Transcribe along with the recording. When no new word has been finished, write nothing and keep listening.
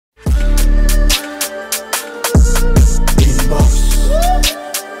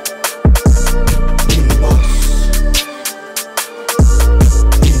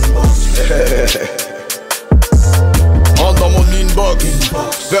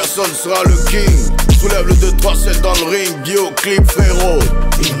personne sera le king. Soulève le 2-3-7 dans le ring. Bio clip frérot.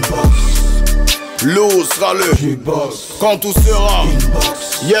 Inbox. Lou sera le Inbox. Quand tout sera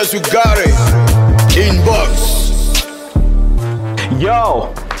Inbox. Yes you got it. Inbox. Yo,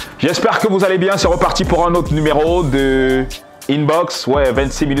 j'espère que vous allez bien. C'est reparti pour un autre numéro de Inbox. Ouais,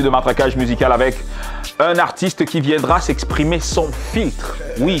 26 minutes de matraquage musical avec un artiste qui viendra s'exprimer son filtre.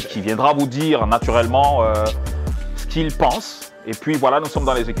 Oui, qui viendra vous dire naturellement ce qu'il pense. Et puis voilà, nous sommes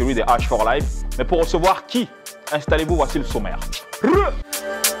dans les écuries des H for Life. Mais pour recevoir qui? Installez-vous, voici le sommaire.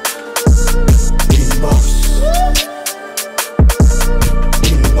 Inbox.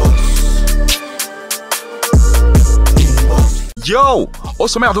 Yo! Au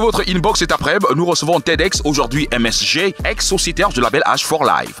sommaire de votre inbox est après, nous recevons TEDX, aujourd'hui MSG, ex-sociétaire du label H for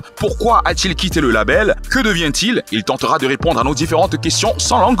Life. Pourquoi a-t-il quitté le label? Que devient-il? Il tentera de répondre à nos différentes questions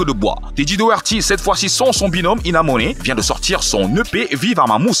sans langue de bois. Fidjil, cette fois-ci sans son binôme Inamone, vient de sortir son EP Viva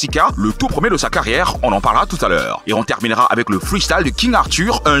Ma Musica, le tout premier de sa carrière, on en parlera tout à l'heure. Et on terminera avec le freestyle de King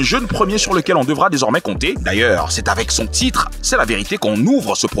Arthur, un jeune premier sur lequel on devra désormais compter. D'ailleurs, c'est avec son titre, c'est la vérité qu'on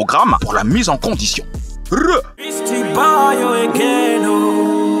ouvre ce programme pour la mise en condition.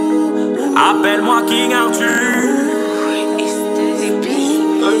 Appelle-moi King Arthur.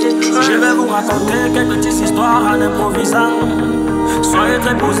 Je vais vous raconter quelques petites histoires en improvisant. Soyez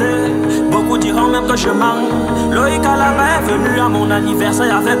très posés, beaucoup diront même que je mens. Loïc Alaba est venu à mon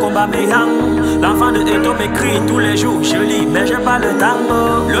anniversaire avec Aubameyang. L'enfant de Etait m'écrit tous les jours, je lis mais j'ai pas le temps.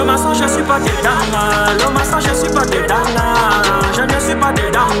 Le mensonge je suis pas dedans, le mensonge je suis pas dedans. Je ne suis pas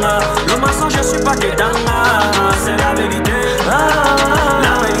dedans, le mensonge je suis pas dedans. C'est la vérité,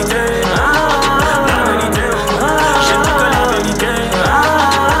 la vérité.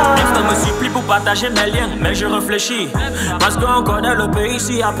 Partager mes liens, mais je réfléchis parce qu'on connaît le pays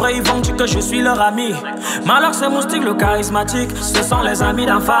ici. Après ils vont dire que je suis leur ami. Malheur c'est mon style, le charismatique. Ce sont les amis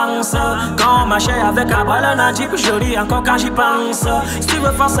d'enfance. Quand on marchait avec Abraham Nadib, je ris encore quand j'y pense. Si tu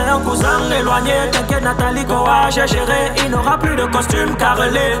veux faire c'est un cousin éloigné. T'inquiète Nathalie Goa, j'ai géré. Il n'aura plus de costume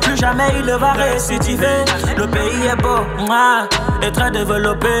carrelé. Plus jamais il ne va récidiver. Le pays est beau et très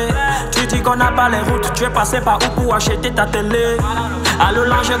développé. Tu dis qu'on n'a pas les routes. Tu es passé par où pour acheter ta télé? Allô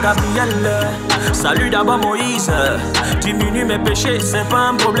l'ange Gabriel, salut d'abord Moïse. Diminue mes péchés, c'est pas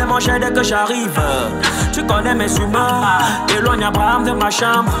un problème, mon cher, dès que j'arrive. Tu connais mes humeurs, éloigne Abraham de ma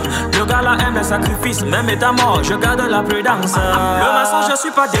chambre. Le gars là aime les sacrifices, même étant mort, je garde la prudence. Le mensonge je suis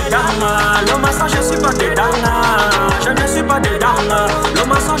pas dedans, le mensonge je suis pas dedans. Je ne suis pas dedans, le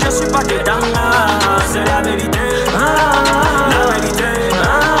mensonge je suis pas dedans. C'est la vérité, la vérité,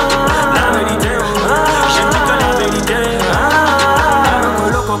 la vérité. Je dis que la vérité.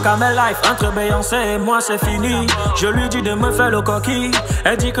 Camel Life, entre Beyoncé et moi c'est fini. Je lui dis de me faire le coquille.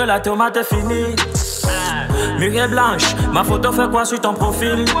 Elle dit que la tomate est finie. Muriel blanche, ma photo fait quoi sur ton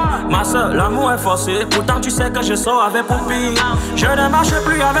profil? Ma soeur, l'amour est forcé. Pourtant tu sais que je sors avec Poupie. Je ne marche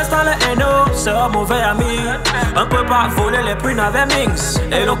plus avec Stan et Eno. C'est un mauvais ami. On peut pas voler les prunes avec Minx.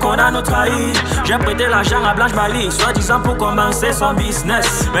 Et le qu'on a nous trahi. J'ai prêté l'argent à Blanche Bali, soi-disant pour commencer son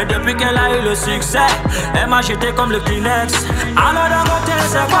business. Mais depuis qu'elle a eu le succès, elle m'a jeté comme le Kleenex. Alors d'un côté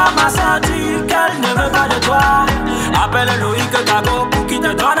c'est quoi ma sortie? Qu'elle ne veut pas de toi. Appelle Loïc Gago pour qu'il te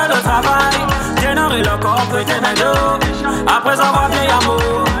donne le travail. Ténor et le corps prêter mes dos. Après avoir bien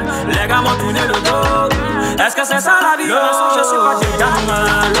l'amour, les gars m'ont tourné le dos. Est-ce que c'est ça la vie? Le mensonge je suis pas dedans,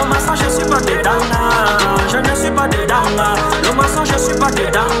 le mensonge je suis pas dedans. Je ne suis pas dedans, le mensonge je suis pas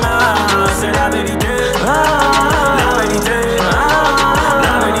dedans. C'est la vérité, la vérité,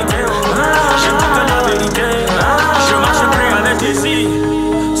 la vérité. Je dis que la vérité. Je marche plus avec ici,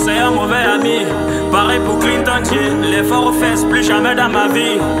 c'est un mauvais ami. Pareil pour Clinton, l'effort aux fesses, plus jamais dans ma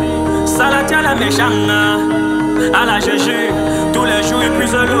vie. Ça la tient la méchante, à la juju. Tous les jours il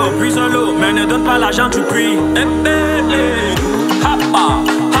puise l'eau, mais ne donne pas l'argent tu pries. Hapa,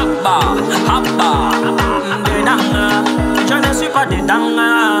 hapa, hapa. Je ne suis pas dedans,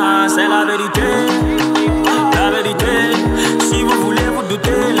 c'est la vérité, la vérité. Si vous voulez vous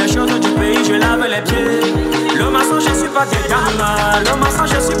douter, les choses du pays, je lave les pieds. Le mensonge je suis pas dedans, le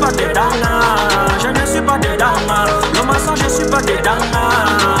mensonge je suis pas dedans. Je ne suis pas dedans, le mensonge je suis pas dedans.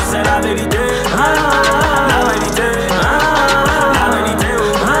 C'est la vérité, la vérité, la vérité.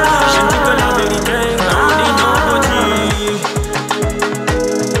 Je dis que la vérité,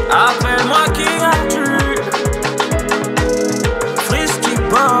 appelle-moi King Arthur. Frisky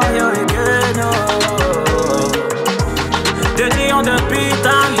boy again. Des lions de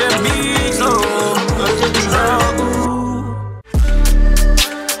putain de biseaux.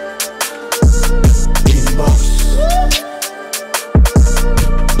 Inbox.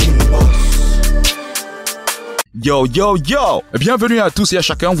 Inbox. Yo yo yo! Bienvenue à tous et à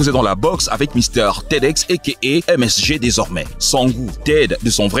chacun, vous êtes dans la box avec Mr. TEDX aka MSG désormais. Sangu Ted de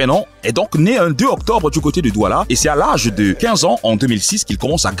son vrai nom est donc né un 2 octobre du côté de Douala et c'est à l'âge de 15 ans en 2006 qu'il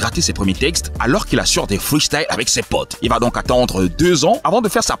commence à gratter ses premiers textes alors qu'il assure des freestyles avec ses potes. Il va donc attendre 2 ans avant de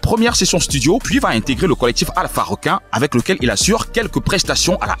faire sa première session studio puis va intégrer le collectif Alpha Requin avec lequel il assure quelques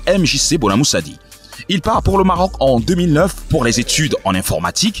prestations à la MJC Bonamoussadi. Il part pour le Maroc en 2009 pour les études en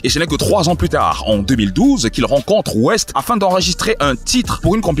informatique et ce n'est que 3 ans plus tard, en 2012, qu'il rencontre West afin d'enregistrer un titre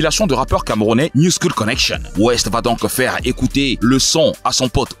pour une compilation de rappeurs camerounais New School Connection. West va donc faire écouter le son à son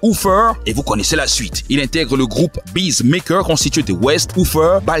pote Oufer et vous connaissez la suite. Il intègre le groupe Beezmaker constitué de West,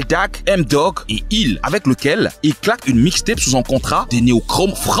 Oufer, Baldak, M-Dog et Il, avec lequel il claque une mixtape sous un contrat de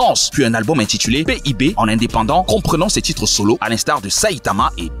Neochrome France, puis un album intitulé PIB en indépendant comprenant ses titres solo à l'instar de Saitama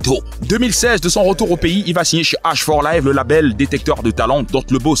et Do. 2016, de son retour au pays, il va signer chez H4Live, le label détecteur de talent dont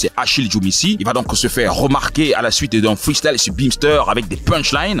le beau c'est Achille Djoumissi. Il va donc se faire remarquer à la suite d'un freestyle sur Beamster avec des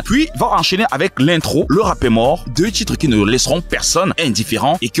punchlines, puis va enchaîner avec l'intro, le rap est mort, 2 titres qui ne laisseront personne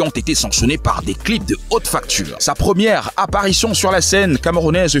indifférent et qui ont été sanctionnés par des clips de haute facture. Sa première apparition sur la scène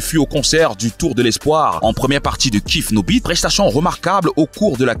camerounaise fut au concert du Tour de l'Espoir en première partie de Kiff No Beat, prestation remarquable au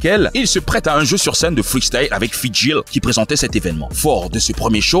cours de laquelle il se prête à un jeu sur scène de freestyle avec Fidjil qui présentait cet événement. Fort de ce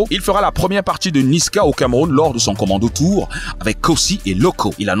premier show, il fera la première partie de Niska au Cameroun lors de son commando tour avec Kossi et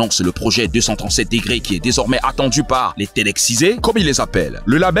Loco. Il annonce le projet 237 degrés qui est désormais attendu par les TEDxisés, comme il les appelle.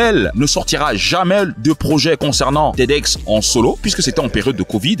 Le label ne sortira jamais de projet concernant TEDx en solo puisque c'était en période de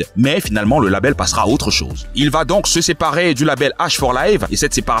Covid, mais finalement le label passera à autre chose. Il va donc se séparer du label H4Live et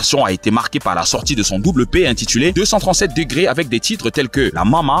cette séparation a été marquée par la sortie de son double P intitulé 237 degrés avec des titres tels que La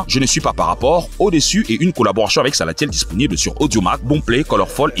Mama, Je ne suis pas par rapport, Au-dessus et une collaboration avec Salatiel disponible sur Audiomack, Bonplay,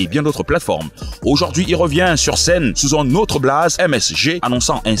 Colorful et bien d'autres plateformes. Aujourd'hui, il revient sur scène sous un autre blaze, MSG,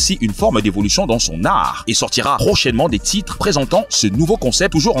 annonçant ainsi une forme d'évolution dans son art et sortira prochainement des titres présentant ce nouveau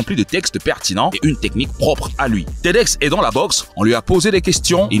concept toujours rempli de textes pertinents et une technique propre à lui. TEDx est dans la box, on lui a posé des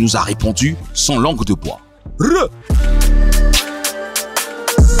questions et il nous a répondu son langue de bois.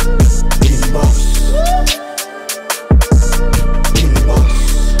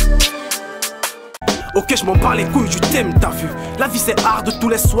 Ok, je m'en bats les couilles du thème, t'as vu. La vie c'est hard tous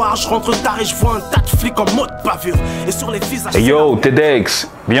les soirs, je rentre tard et je vois un tas de flics en mode bavure. Et sur les visages... Hey yo, TEDx,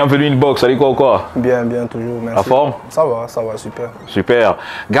 bienvenue Inbox, salut quoi ou quoi? Bien, toujours, merci. La forme? Ça va, super. Super.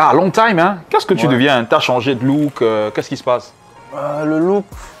 Gars, long time, hein? Qu'est-ce que tu deviens? T'as changé de look, qu'est-ce qui se passe? Le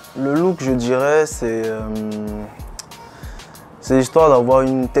look, je dirais, c'est l'histoire d'avoir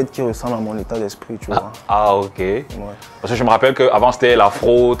une tête qui ressemble à mon état d'esprit, tu vois. Ah, ok. Ouais. Parce que je me rappelle qu'avant c'était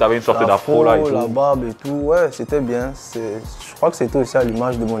l'afro, t'avais une sorte d'afro là et tout. La barbe et tout, ouais, c'était bien. Je crois que c'était aussi à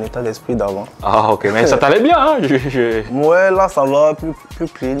l'image de mon état d'esprit d'avant. Ah, ok, mais ça t'allait bien, hein? Ouais, là ça va, plus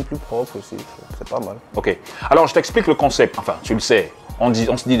clean, plus propre aussi, c'est pas mal. Ok, alors je t'explique le concept, enfin tu le sais. On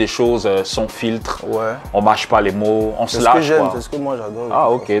se dit des choses sans filtre, on mâche pas les mots, on se lâche. C'est ce que j'aime, c'est ce que moi j'adore. Ah,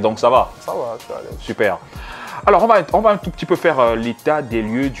 ok, donc ça va. Ça va, tu vas aller. Super. Alors, on va un tout petit peu faire l'état des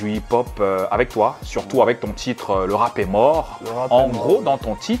lieux du hip-hop avec toi, surtout avec ton titre « Le rap est mort ». En gros, dans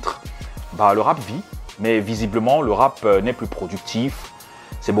ton titre, bah, le rap vit, mais visiblement, le rap n'est plus productif.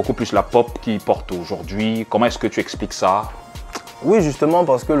 C'est beaucoup plus la pop qui porte aujourd'hui. Comment est-ce que tu expliques ça? Oui, justement,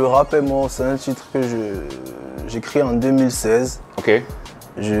 parce que le rap est mort, c'est un titre que j'écris en 2016. Ok.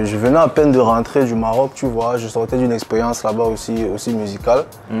 Je venais à peine de rentrer du Maroc, tu vois, je sortais d'une expérience là-bas aussi musicale.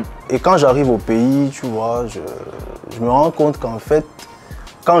 Et quand j'arrive au pays, tu vois, je me rends compte qu'en fait,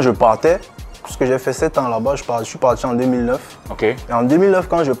 quand je partais, parce que j'ai fait 7 ans là-bas, je suis parti en 2009. Okay. Et en 2009,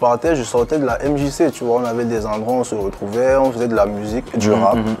 quand je partais, je sortais de la MJC, tu vois, on avait des endroits où on se retrouvait, on faisait de la musique, du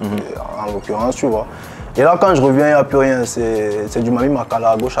rap, en l'occurrence, tu vois. Et là, quand je reviens, il n'y a plus rien, c'est du Mami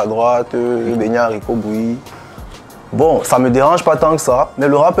Makala à gauche, à droite, Benya, Rico, Bouilly. Bon, ça me dérange pas tant que ça, mais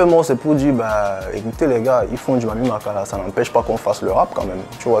le rap est mort, c'est pour dire, bah, écoutez les gars, ils font du Mami Makala, ça n'empêche pas qu'on fasse le rap quand même.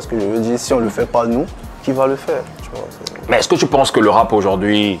 Tu vois ce que je veux dire? Si on le fait pas nous, qui va le faire? Tu vois, mais est-ce que tu penses que le rap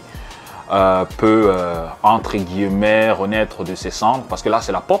aujourd'hui peut, entre guillemets, renaître de ses cendres? Parce que là,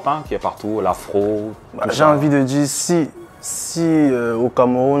 c'est la pop hein, qui est partout, l'afro. Bah, j'ai envie de dire, si au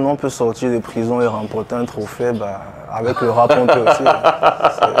Cameroun, on peut sortir de prison et remporter un trophée, bah, avec le rap, on peut aussi.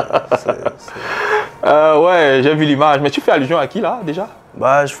 Ouais, j'ai vu l'image. Mais tu fais allusion à qui là déjà?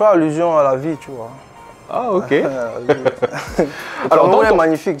 Bah, je fais allusion à la vie, tu vois. Ah, ok. Alors, donc, est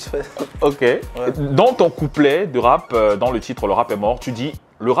magnifique, je fais. Ok. Ouais. Dans ton couplet de rap, dans le titre Le rap est mort, tu dis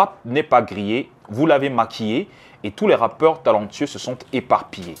le rap n'est pas grillé, vous l'avez maquillé et tous les rappeurs talentueux se sont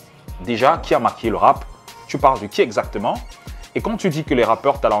éparpillés. Déjà, qui a maquillé le rap? Tu parles de qui exactement? Et quand tu dis que les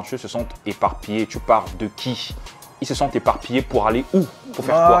rappeurs talentueux se sont éparpillés, tu parles de qui? Ils se sont éparpillés pour aller où? Pour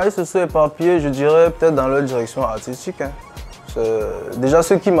faire quoi? Ils se sont éparpillés, je dirais, peut-être dans leur direction artistique. Hein. Déjà,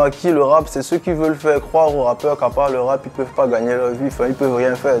 ceux qui maquillent le rap, c'est ceux qui veulent faire croire aux rappeurs qu'à part le rap, ils ne peuvent pas gagner leur vie, enfin, ils ne peuvent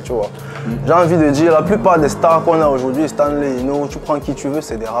rien faire, tu vois. J'ai envie de dire, la plupart des stars qu'on a aujourd'hui, Stanley, tu prends qui tu veux,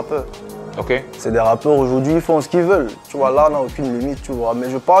 c'est des rappeurs. Ok. C'est des rappeurs aujourd'hui, ils font ce qu'ils veulent. Tu vois, là, on n'a aucune limite, tu vois. Mais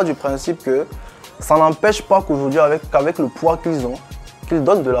je pars du principe que ça n'empêche pas qu'aujourd'hui, avec le poids qu'ils ont, qu'ils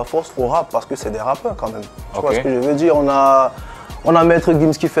donnent de la force au rap, parce que c'est des rappeurs quand même. Tu vois ce que je veux dire? On a Maître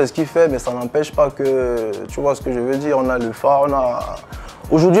Gims qui fait ce qu'il fait, mais ça n'empêche pas que, tu vois ce que je veux dire, on a le phare, on a...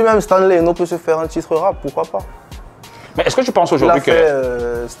 Aujourd'hui même, Stanley peut se faire un titre rap, pourquoi pas? Mais est-ce que tu penses aujourd'hui que... Il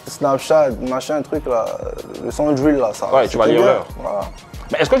a fait Snapchat, machin, truc là, le son drill là, ça... Ouais, tu vas lire l'heure. Voilà.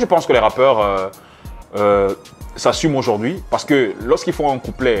 Mais est-ce que tu penses que les rappeurs s'assument aujourd'hui? Parce que lorsqu'ils font un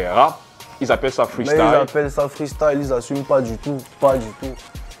couplet rap, ils appellent ça freestyle. Mais ils appellent ça freestyle, ils n'assument pas du tout, pas du tout.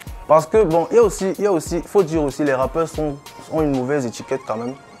 Parce que bon, il faut dire aussi, les rappeurs ont une mauvaise étiquette quand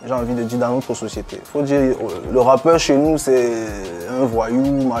même, j'ai envie de dire, dans notre société. Il faut dire, le rappeur chez nous, c'est un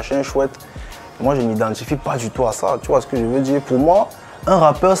voyou, machin, chouette. Moi, je ne m'identifie pas du tout à ça, tu vois ce que je veux dire? Pour moi, un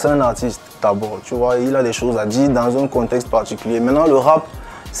rappeur, c'est un artiste d'abord, tu vois, il a des choses à dire dans un contexte particulier. Maintenant, le rap,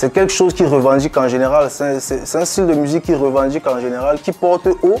 c'est quelque chose qui revendique en général, c'est un style de musique qui revendique en général, qui porte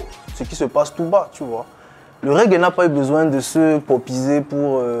haut ce qui se passe tout bas, tu vois. Le reggae n'a pas eu besoin de se popiser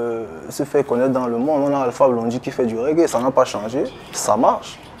pour se faire connaître dans le monde. On a Alpha Blondy qui fait du reggae, ça n'a pas changé, ça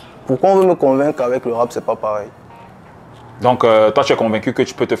marche. Pourquoi on veut me convaincre qu'avec le rap, c'est pas pareil? Donc toi, tu es convaincu que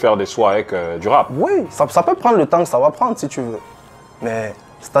tu peux te faire des soins avec du rap? Oui, ça peut prendre le temps que ça va prendre si tu veux. Mais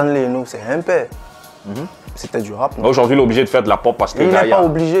Stanley c'est un père. C'était du rap. Aujourd'hui, il est obligé de faire de la pop parce que... Il n'est pas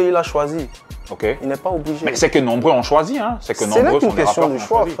obligé, il a choisi. Okay. Il n'est pas obligé. Mais c'est que nombreux ont choisi, hein. C'est que nombreux sont des rappeurs qui ont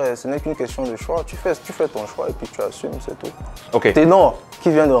choisi. Ce n'est qu'une question de choix, frère. Ce n'est qu'une question de choix. Tu fais ton choix et puis tu assumes, c'est tout. Ok. Ténor,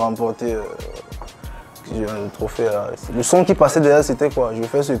 qui vient de remporter le trophée. Le son qui passait derrière, c'était quoi? Je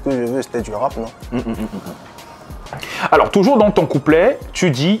fais ce que je veux, c'était du rap, non? Alors, toujours dans ton couplet, tu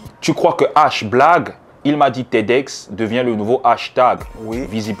dis, tu crois que H blague, il m'a dit TEDX devient le nouveau hashtag. Oui.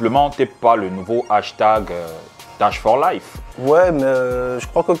 Visiblement, tu n'es pas le nouveau hashtag Dash for Life. Ouais, mais je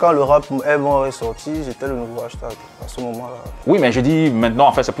crois que quand le rap est ressorti, j'étais le nouveau hashtag à ce moment-là. Oui, mais je dis maintenant,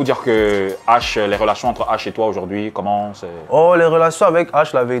 en fait, c'est pour dire que les relations entre H et toi aujourd'hui, comment c'est... Oh, les relations avec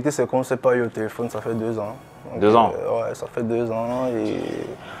H, la vérité, c'est qu'on ne s'est pas eu au téléphone, ça fait 2 ans. Donc, 2 ans? Ouais, ça fait 2 ans. Et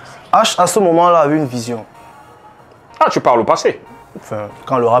H, à ce moment-là, avait une vision. Ah, tu parles au passé? Enfin,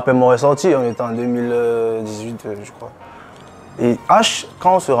 quand le rap est ressorti, on était en 2018, je crois. Et H,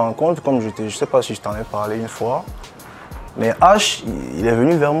 quand on se rencontre, comme je ne sais pas si je t'en ai parlé une fois, mais H, il est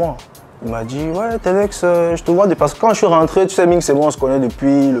venu vers moi. Il m'a dit, ouais, TEDX, je te vois, parce que quand je suis rentré, tu sais, Ming, c'est bon, on se connaît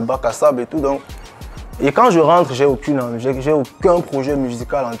depuis le bac à sable et tout. Donc... Et quand je rentre, j'ai aucun projet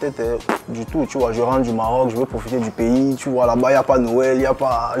musical en tête du tout. Tu vois, je rentre du Maroc, je veux profiter du pays. Tu vois, là-bas, il n'y a pas Noël, il n'y a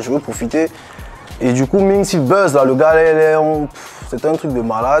pas... Je veux profiter. Et du coup, Ming, s'il buzz, là, le gars, c'était un truc de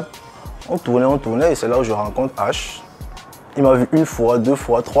malade. On tournait, et c'est là où je rencontre H. Il m'a vu 1 fois, 2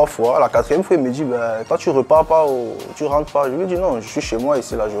 fois, 3 fois. La 4e fois, il me dit, ben, toi, tu repars pas, tu rentres pas. Je lui dis, non, je suis chez moi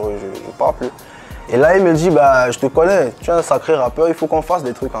ici, là, je pars plus. Et là, il me dit, bah, je te connais, tu es un sacré rappeur, il faut qu'on fasse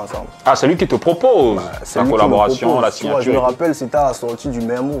des trucs ensemble. Ah, c'est lui qui te propose la collaboration, la signature. Je me rappelle, c'était à la sortie du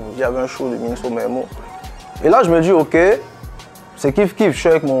Memo. Il y avait un show de Mings au Memo. Et là, je me dis, ok, c'est kiff-kiff. Je suis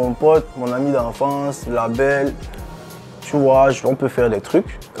avec mon pote, mon ami d'enfance, label. Tu vois, on peut faire des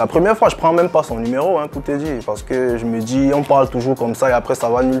trucs. La première fois, je prends même pas son numéro, hein, pour te dire. Parce que je me dis, on parle toujours comme ça et après, ça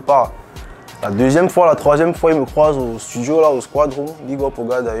va nulle part. La 2e fois, la 3e fois, il me croise au studio, là, au Squadron. Big up au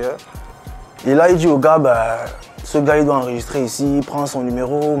gars d'ailleurs. Et là, il dit au gars, bah, ce gars, il doit enregistrer ici, il prend son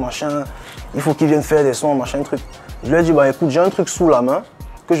numéro, machin. Il faut qu'il vienne faire des sons, machin, truc. Je lui ai dit, bah, écoute, j'ai un truc sous la main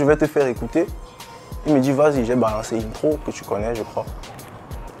que je vais te faire écouter. Il me dit, vas-y, j'ai balancé Intro, que tu connais, je crois.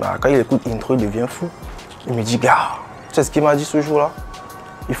 Bah, quand il écoute Intro, il devient fou. Il me dit, gars, tu sais ce qu'il m'a dit ce jour-là?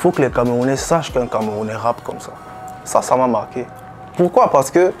 Il faut que les Camerounais sachent qu'un Camerounais rappe comme ça. Ça m'a marqué. Pourquoi? Parce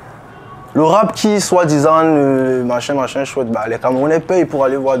que le rap qui, soi-disant, machin, chouette, bah, les Camerounais payent pour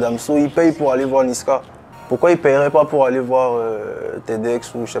aller voir Damso, ils payent pour aller voir Niska. Pourquoi ils ne paieraient pas pour aller voir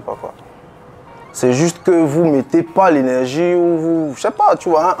TEDx ou je sais pas quoi? C'est juste que vous ne mettez pas l'énergie ou vous, je sais pas, tu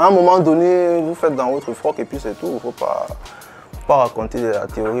vois, à un moment donné, vous faites dans votre froc et puis c'est tout. Il ne faut pas raconter la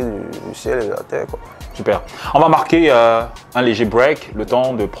théorie du ciel et de la terre, quoi. Super. On va marquer un léger break, le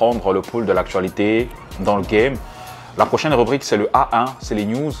temps de prendre le pouls de l'actualité dans le game. La prochaine rubrique, c'est le A1, c'est les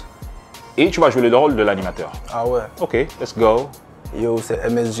news. Et tu vas jouer le rôle de l'animateur. Ah ouais. Ok, let's go. Yo, c'est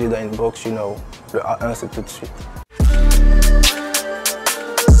MSG dans Inbox, you know. Le A1, c'est tout de suite.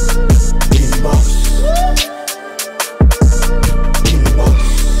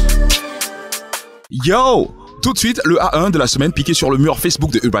 Yo! Tout de suite, le A1 de la semaine piqué sur le mur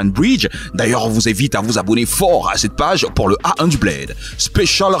Facebook de Urban Bridge. D'ailleurs, on vous invite à vous abonner fort à cette page pour le A1 du Bled.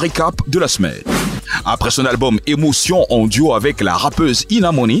 Special recap de la semaine. Après son album Émotion en duo avec la rappeuse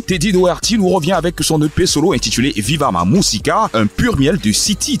Inamoni, Teddy Doherty nous revient avec son EP solo intitulé Viva ma Musica, un pur miel de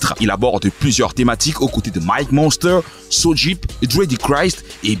 6 titres. Il aborde plusieurs thématiques aux côtés de Mike Monster, Sojip, Dreddy Christ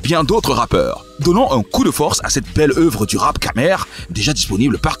et bien d'autres rappeurs. Donnons un coup de force à cette belle œuvre du rap Khmer, déjà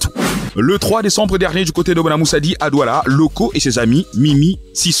disponible partout. Le 3 décembre dernier, du côté de Bonamoussadi à Douala, Loco et ses amis Mimi,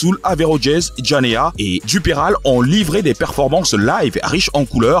 Sissoul, Avero Jazz, Janea et Duperal ont livré des performances live riches en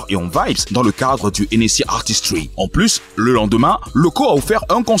couleurs et en vibes dans le cadre du NSC Artistry. En plus, le lendemain, Loco a offert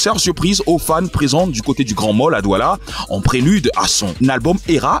un concert surprise aux fans présents du côté du Grand Mall à Douala en prélude à son album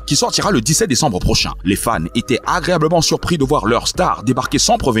Era qui sortira le 17 décembre prochain. Les fans étaient agréablement surpris de voir leur star débarquer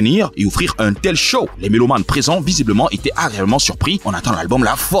sans prévenir et offrir un tel show. Les mélomanes présents visiblement étaient agréablement surpris. On attend l'album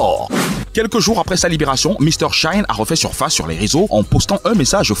là fort. Quelques jours après sa libération, Mr. Shine a refait surface sur les réseaux en postant un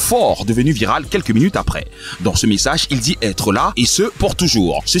message fort devenu viral quelques minutes après. Dans ce message, il dit être là et ce pour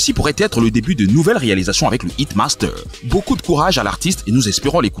toujours. Ceci pourrait être le début de nouvelles réalisations avec le Hitmaster. Beaucoup de courage à l'artiste et nous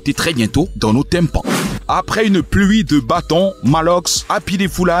espérons l'écouter très bientôt dans nos tympans. Après une pluie de bâtons, Malox, Happy des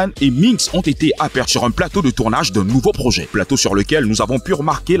Foulan et Minx ont été aperçus sur un plateau de tournage d'un nouveau projet. Plateau sur lequel nous avons pu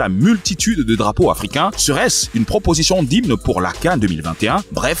remarquer la multitude de drapeaux africains. Serait-ce une proposition d'hymne pour la CAN 2021?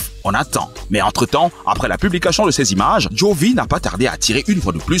 Bref, on attend. Mais entre-temps, après la publication de ces images, Jovi n'a pas tardé à tirer une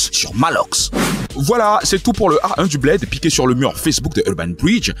fois de plus sur Malox. Voilà, c'est tout pour le A1 du Bled piqué sur le mur Facebook de Urban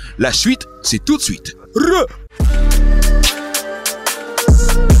Bridge. La suite, c'est tout de suite.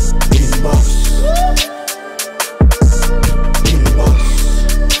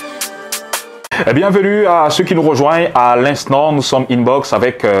 Bienvenue à ceux qui nous rejoignent. À l'instant, nous sommes inbox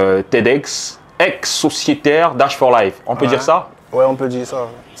avec TEDX, ex-sociétaire d'H for Life. On peut dire ça? Ouais, on peut dire ça.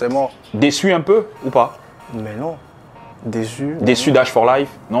 C'est mort. Déçu un peu ou pas? Mais non. Déçu. Déçu d'H for Life?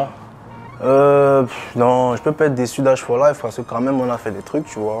 Non? Non, je peux pas être déçu d'H for Life parce que quand même on a fait des trucs,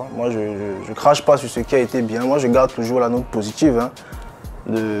 tu vois. Moi, je crache pas sur ce qui a été bien. Moi, je garde toujours la note positive hein,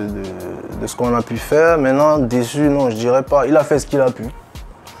 de ce qu'on a pu faire. Maintenant, déçu, non, je dirais pas. Il a fait ce qu'il a pu.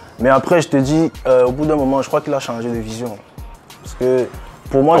 Mais après, je te dis, au bout d'un moment, je crois qu'il a changé de vision. Parce que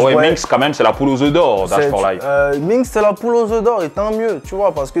pour moi, ouais, Minx, quand même, c'est la poule aux œufs d'or d'H for Life. Minx, c'est la poule aux œufs d'or, et tant mieux, tu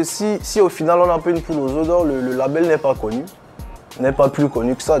vois. Parce que si au final, on n'a pas une poule aux œufs d'or, le label n'est pas connu. N'est pas plus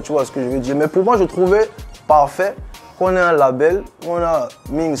connu que ça, tu vois ce que je veux dire. Mais pour moi, je trouvais parfait qu'on ait un label, on a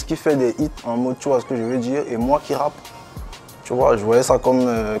Minx qui fait des hits en mode, tu vois ce que je veux dire, et moi qui rappe. Tu vois, je voyais ça comme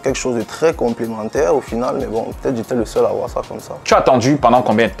quelque chose de très complémentaire au final, mais bon, peut-être j'étais le seul à voir ça comme ça. Tu as attendu pendant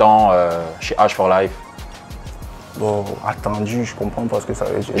combien de temps chez H for Life? Bon, attendu, je comprends pas ce que ça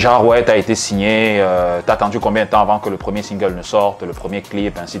veut dire. Genre, ouais, t'as été signé, t'as attendu combien de temps avant que le premier single ne sorte, le premier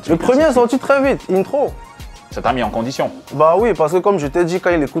clip, ainsi de suite? Le premier est sorti très vite, intro. Ça t'a mis en condition? Bah oui, parce que comme je t'ai dit, quand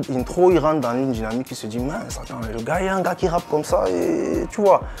il écoute intro, il rentre dans une dynamique, il se dit, mince, attends, le gars, il y a un gars qui rappe comme ça, et tu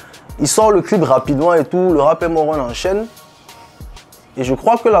vois. Il sort le clip rapidement et tout, le rap est mort, on enchaîne. Et je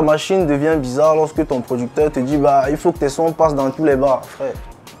crois que la machine devient bizarre lorsque ton producteur te dit, bah il faut que tes sons passent dans tous les bars, frère.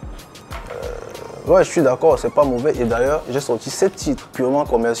 Ouais, je suis d'accord, c'est pas mauvais. Et d'ailleurs, j'ai sorti 7 titres purement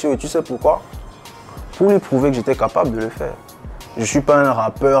commerciaux. Et tu sais pourquoi? Pour lui prouver que j'étais capable de le faire. Je suis pas un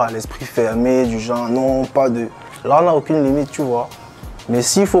rappeur à l'esprit fermé, du genre, non, pas de... Là, on n'a aucune limite, tu vois. Mais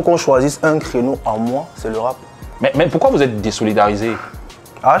s'il faut qu'on choisisse un créneau en moi, c'est le rap. Mais pourquoi vous êtes désolidarisé?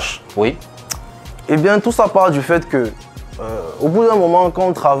 H? Oui. Eh bien, tout ça part du fait que, au bout d'un moment, quand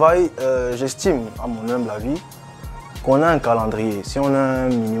on travaille, j'estime, à mon humble avis, qu'on a un calendrier. Si on a un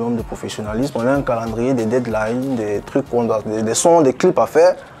minimum de professionnalisme, on a un calendrier, des deadlines, des trucs, des sons, des clips à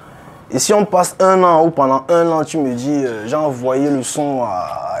faire. Et si on passe un an ou pendant un an, tu me dis, j'ai envoyé le son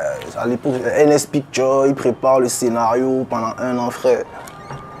à l'époque, NS Picture, il prépare le scénario pendant un an, frère.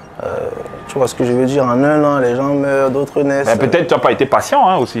 Tu vois ce que je veux dire? En un an, les gens meurent, d'autres naissent. Mais peut-être tu n'as pas été patient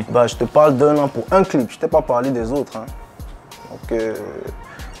hein, aussi. Bah, je te parle d'un an pour un clip, je t'ai pas parlé des autres. Hein. Donc,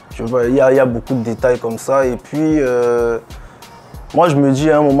 il y a beaucoup de détails comme ça. Et puis, moi, je me dis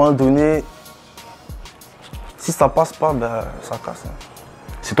à un moment donné, si ça passe pas, ben, ça casse. Hein.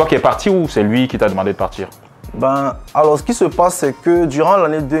 C'est toi qui es parti ou c'est lui qui t'a demandé de partir? Ben, alors, ce qui se passe, c'est que durant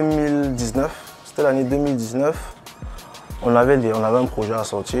l'année 2019, c'était l'année 2019, on avait un projet à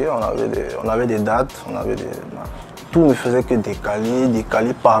sortir, on avait des dates, tout ne faisait que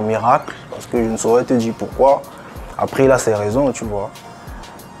décaler par miracle, parce que je ne saurais te dire pourquoi. Après, il a ses raisons, tu vois.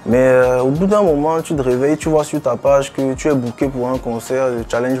 Mais au bout d'un moment, tu te réveilles, tu vois sur ta page que tu es booké pour un concert, le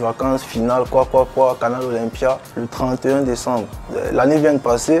challenge vacances final, quoi, Canal Olympia, le 31 décembre. L'année vient de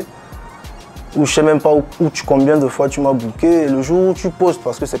passer où je sais même pas combien de fois tu m'as booké. Et le jour où tu postes,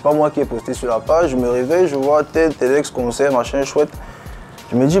 parce que c'est pas moi qui ai posté sur la page, je me réveille, je vois TEDX concert, machin chouette.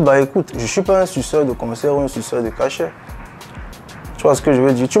 Je me dis, bah écoute, je suis pas un suceur de concert ou un suceur de cachet. Tu vois ce que je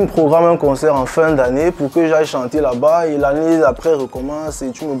veux dire? Tu me programmes un concert en fin d'année pour que j'aille chanter là-bas et l'année d'après recommence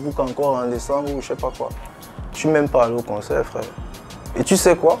et tu me bookes encore en décembre ou je sais pas quoi. Je suis même pas allé au concert, frère. Et tu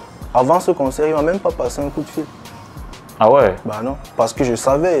sais quoi? Avant ce concert, il m'a même pas passé un coup de fil. Ah ouais? Bah non, parce que je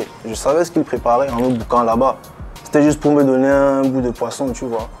savais ce qu'il préparait en me bookant là-bas. C'était juste pour me donner un bout de poisson, tu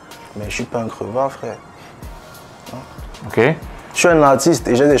vois. Mais je suis pas un crevard, frère. Non. Ok. Je suis un artiste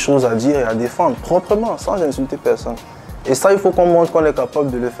et j'ai des choses à dire et à défendre proprement, sans insulter personne. Et ça, il faut qu'on montre qu'on est capable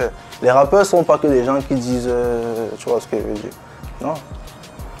de le faire. Les rappeurs ne sont pas que des gens qui disent, tu vois ce que je veux dire. Non.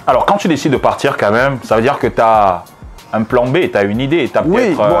 Alors, quand tu décides de partir quand même, ça veut dire que tu as un plan B, tu as une idée, tu as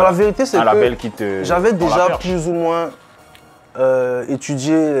oui, peut-être bon, la vérité, c'est un label qui te... J'avais déjà plus ou moins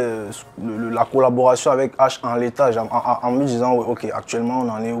étudié la collaboration avec H en l'état, en me disant, ouais, ok, actuellement, on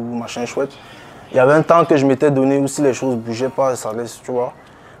en est où, machin chouette. Il y avait un temps que je m'étais donné aussi, les choses ne bougeaient pas, ça laisse, tu vois.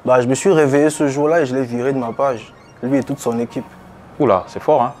 Bah, je me suis réveillé ce jour-là et je l'ai viré de ma page, lui et toute son équipe. Oula, c'est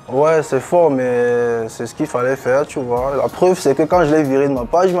fort, hein? Ouais, c'est fort, mais c'est ce qu'il fallait faire, tu vois. La preuve, c'est que quand je l'ai viré de ma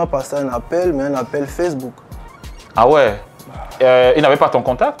page, il m'a passé un appel, mais un appel Facebook. Ah ouais? Il n'avait pas ton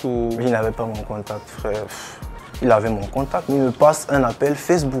contact ou... Il n'avait pas mon contact, frère. Il avait mon contact, mais il me passe un appel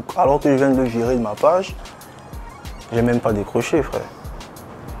Facebook. Alors que je viens de le virer de ma page, j'ai même pas décroché, frère.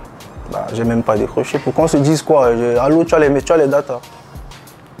 Bah, j'ai même pas décroché. Pour qu'on se dise quoi? Allô, tu as les datas.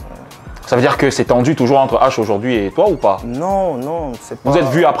 Ça veut dire que c'est tendu toujours entre H aujourd'hui et toi ou pas? Non, non, c'est pas... Vous êtes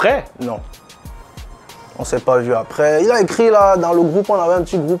vus après? Non. On s'est pas vu après. Il a écrit là, dans le groupe, on avait un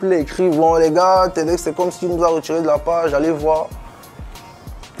petit groupe, il a écrit, bon les gars, TEDx, c'est comme s'il nous a retiré de la page, allez voir.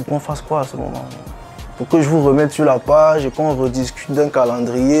 Pour qu'on fasse quoi à ce moment? Pour que je vous remette sur la page et qu'on rediscute d'un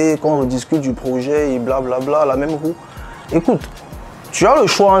calendrier, qu'on rediscute du projet et blablabla, la même roue. Écoute, tu as le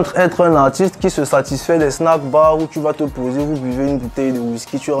choix entre être un artiste qui se satisfait des snack bars où tu vas te poser, vous buvez une bouteille de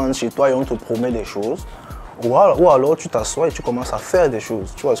whisky, tu rentres chez toi et on te promet des choses. Ou alors tu t'assois et tu commences à faire des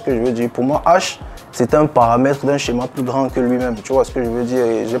choses. Tu vois ce que je veux dire? Pour moi, H, c'est un paramètre d'un schéma plus grand que lui-même. Tu vois ce que je veux dire?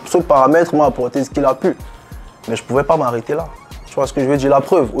 Et ce paramètre m'a apporté ce qu'il a pu. Mais je ne pouvais pas m'arrêter là. Tu vois ce que je veux dire? La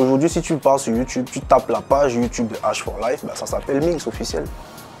preuve, aujourd'hui, si tu pars sur YouTube, tu tapes la page YouTube de H for Life, ben, ça s'appelle Mix officiel.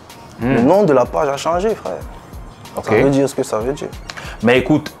 Le nom de la page a changé, frère. Donc, ça veut dire ce que ça veut dire. Mais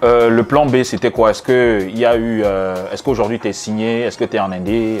écoute, le plan B, c'était quoi? Est-ce qu'il y a eu... est-ce qu'aujourd'hui, tu es signé? Est-ce que tu es en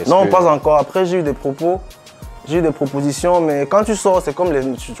indé? Non, pas encore. Après, j'ai eu des propos. J'ai eu des propositions, mais quand tu sors, c'est comme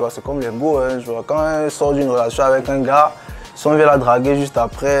les, tu vois, c'est comme les beaux. Hein, tu vois. Quand on sort d'une relation avec un gars, si on vient la draguer juste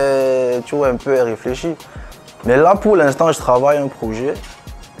après, tu vois, un peu, elle réfléchit. Mais là, pour l'instant, je travaille un projet.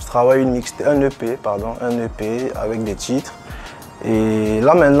 Je travaille un EP avec des titres. Et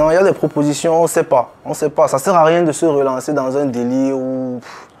là, maintenant, il y a des propositions, on ne sait pas. On sait pas. Ça ne sert à rien de se relancer dans un délire où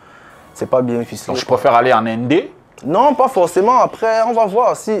c'est pas bien ficelé. Donc, je préfère aller en indé? Non, pas forcément. Après, on va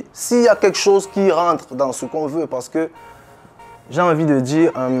voir s'il y a quelque chose qui rentre dans ce qu'on veut. Parce que j'ai envie de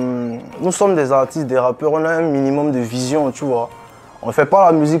dire, nous sommes des artistes, des rappeurs, on a un minimum de vision, tu vois. On ne fait pas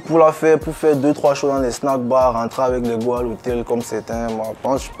la musique pour la faire, pour faire 2-3 choses dans des snack bars, rentrer avec les gars à l'hôtel comme certains.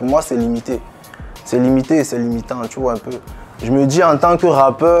 Pour moi, c'est limité. C'est limité et c'est limitant, tu vois un peu. Je me dis, en tant que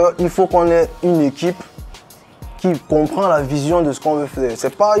rappeur, il faut qu'on ait une équipe qui comprend la vision de ce qu'on veut faire.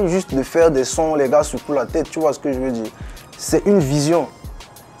 C'est pas juste de faire des sons, les gars, secouent la tête, tu vois ce que je veux dire. C'est une vision.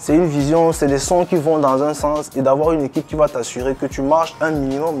 C'est une vision, c'est des sons qui vont dans un sens et d'avoir une équipe qui va t'assurer que tu marches un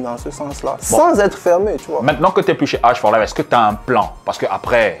minimum dans ce sens-là, sans être fermé, tu vois. Maintenant que tu n'es plus chez H for Life, est-ce que tu as un plan? Parce que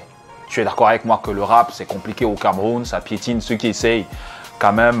après, tu es d'accord avec moi que le rap, c'est compliqué au Cameroun, ça piétine ceux qui essayent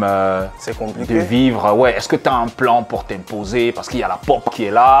quand même de vivre. Ouais, est-ce que tu as un plan pour t'imposer? Parce qu'il y a la pop qui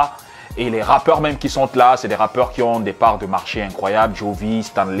est là. Et les rappeurs même qui sont là, c'est des rappeurs qui ont des parts de marché incroyables, Jovi,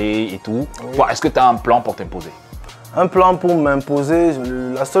 Stanley et tout. Oui. Est-ce que tu as un plan pour t'imposer? Un plan pour m'imposer,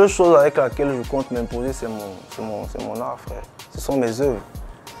 la seule chose avec laquelle je compte m'imposer, c'est mon art, frère. Ce sont mes œuvres.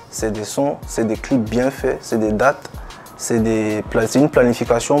 C'est des sons, c'est des clips bien faits, c'est des dates, c'est une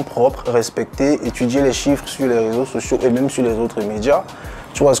planification propre, respectée, étudier les chiffres sur les réseaux sociaux et même sur les autres médias.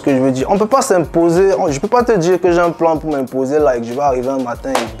 Tu vois ce que je veux dire? On ne peut pas s'imposer, je ne peux pas te dire que j'ai un plan pour m'imposer, like je vais arriver un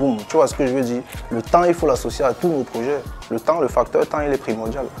matin et boum. Tu vois ce que je veux dire? Le temps, il faut l'associer à tous nos projets. Le temps, le facteur temps, il est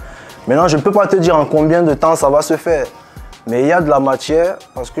primordial. Maintenant, je ne peux pas te dire en combien de temps ça va se faire. Mais il y a de la matière,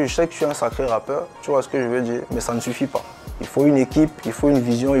 parce que je sais que je suis un sacré rappeur. Tu vois ce que je veux dire? Mais ça ne suffit pas. Il faut une équipe, il faut une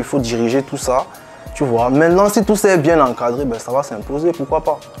vision, il faut diriger tout ça. Tu vois? Maintenant, si tout ça est bien encadré, ben, ça va s'imposer, pourquoi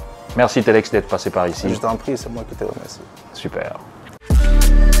pas? Merci TEDx d'être passé par ici. Je t'en prie, c'est moi qui te remercie. Super.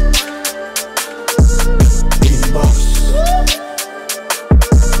 Inbox.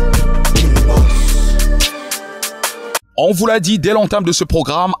 On vous l'a dit dès l'entame de ce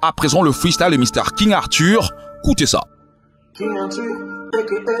programme, à présent le freestyle de Mr. King Arthur. Écoutez ça. King Arthur,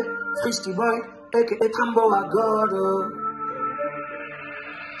 Etait, Freestyle Boy, Etait Trambo à God.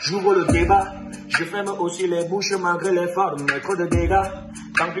 J'ouvre le débat, je ferme aussi les bouches malgré les formes. Trop de dégâts,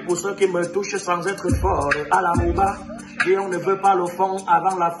 tant pis pour ceux qui me touchent sans être fort. À la Mouba, et on ne veut pas le fond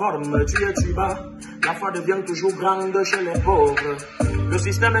avant la forme. Tu es tu bas, la foi devient toujours grande chez les pauvres. Le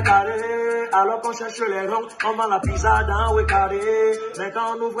système est carré, alors qu'on cherche les ronds. On vend la pizza dans le carré. Mais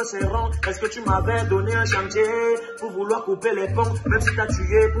quand on ouvre ces ronds, est-ce que tu m'avais donné un chantier pour vouloir couper les ponts, même si t'as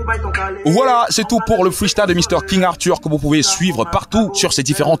tué pour bailler ton calé? Voilà, c'est tout pour le freestyle de Mr. King Arthur que vous pouvez suivre partout sur ces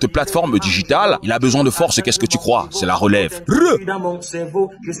différentes plateformes digitales. Il a besoin de force, qu'est-ce que tu crois? C'est la relève.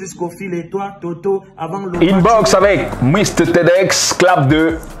 Inbox avec Mr. TEDX, clap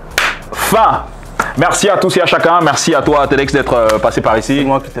de fin. Merci à tous et à chacun. Merci à toi, TEDX, d'être passé par ici. C'est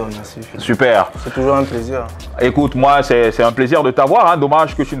moi qui te remercie. Super. C'est toujours un plaisir. Écoute, moi, c'est un plaisir de t'avoir. Hein.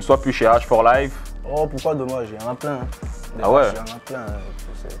 Dommage que tu ne sois plus chez H4Live. Oh, pourquoi dommage? Il y en a plein. Ah ouais? Il y en a plein.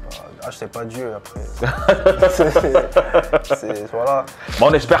 H, c'est pas Dieu après. Voilà. Bon,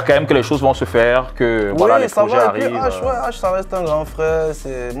 on espère quand même que les choses vont se faire, que voilà, les projets arrivent. H, ça reste un grand frère.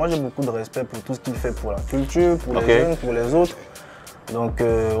 Moi, j'ai beaucoup de respect pour tout ce qu'il fait pour la culture, pour les jeunes, pour les autres. Donc,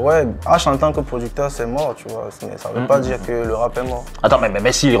 ouais, H en tant que producteur, c'est mort, tu vois. Mais ça ne veut pas dire que le rap est mort. Attends,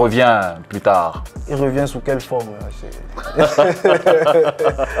 mais s'il revient plus tard? Il revient sous quelle forme? Sous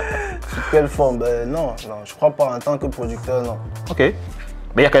quelle forme? Non, je crois pas en tant que producteur, non. Ok.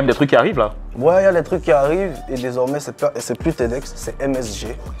 Mais il y a quand même des trucs qui arrivent là. Ouais, il y a des trucs qui arrivent et désormais, c'est plus TEDx, c'est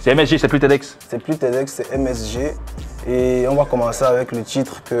MSG. C'est MSG, c'est plus TEDx? C'est plus TEDx, c'est MSG. Et on va commencer avec le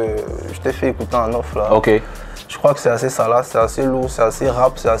titre que je t'ai fait écouter en off là. Ok. Je crois que c'est assez salace, c'est assez lourd, c'est assez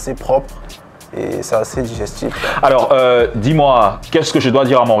rap, c'est assez propre et c'est assez digestif. Alors, dis-moi, qu'est-ce que je dois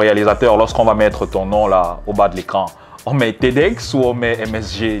dire à mon réalisateur lorsqu'on va mettre ton nom là au bas de l'écran? On met TEDx ou on met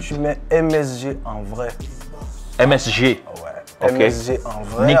MSG? Tu mets MSG en vrai. MSG? Ouais, okay. MSG en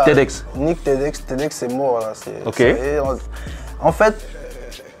vrai. Nick TEDx? Nick TEDx, TEDx c'est mort là. Ok. En fait,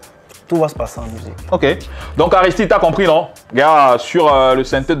 tout va se passer en musique. Ok. Donc Aristide, t'as compris, non? Gars, sur le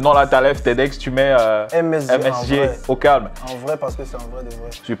synthé de nom là, t'as lève TEDx, tu mets MSG au calme. En vrai, parce que c'est en vrai de vrai.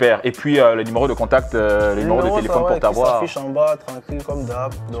 Super. Et puis le numéro de contact, le numéro de téléphone pour t'avoir. Ça s'affiche en bas, tranquille comme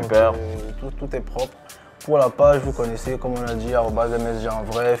d'hab. Super. Tout est propre. Pour la page, vous connaissez, comme on a dit, @MSG en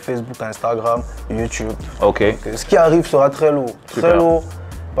vrai, Facebook, Instagram, YouTube. Ok. Donc, ce qui arrive sera très lourd. Très lourd.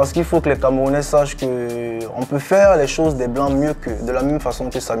 Parce qu'il faut que les Camerounais sachent qu'on peut faire les choses des Blancs mieux que de la même façon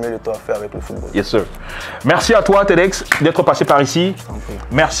que Samuel Eto'o a fait avec le football. Yes sir. Merci à toi TEDx d'être passé par ici.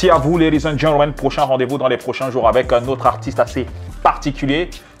 Merci à vous ladies and gentlemen. Prochain rendez-vous dans les prochains jours avec un autre artiste assez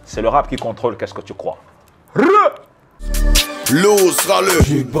particulier. C'est le rap qui contrôle, qu'est-ce que tu crois? L'eau sera le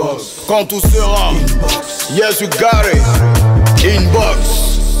Inbox. Quand tout sera Inbox. Yes you got it. Inbox.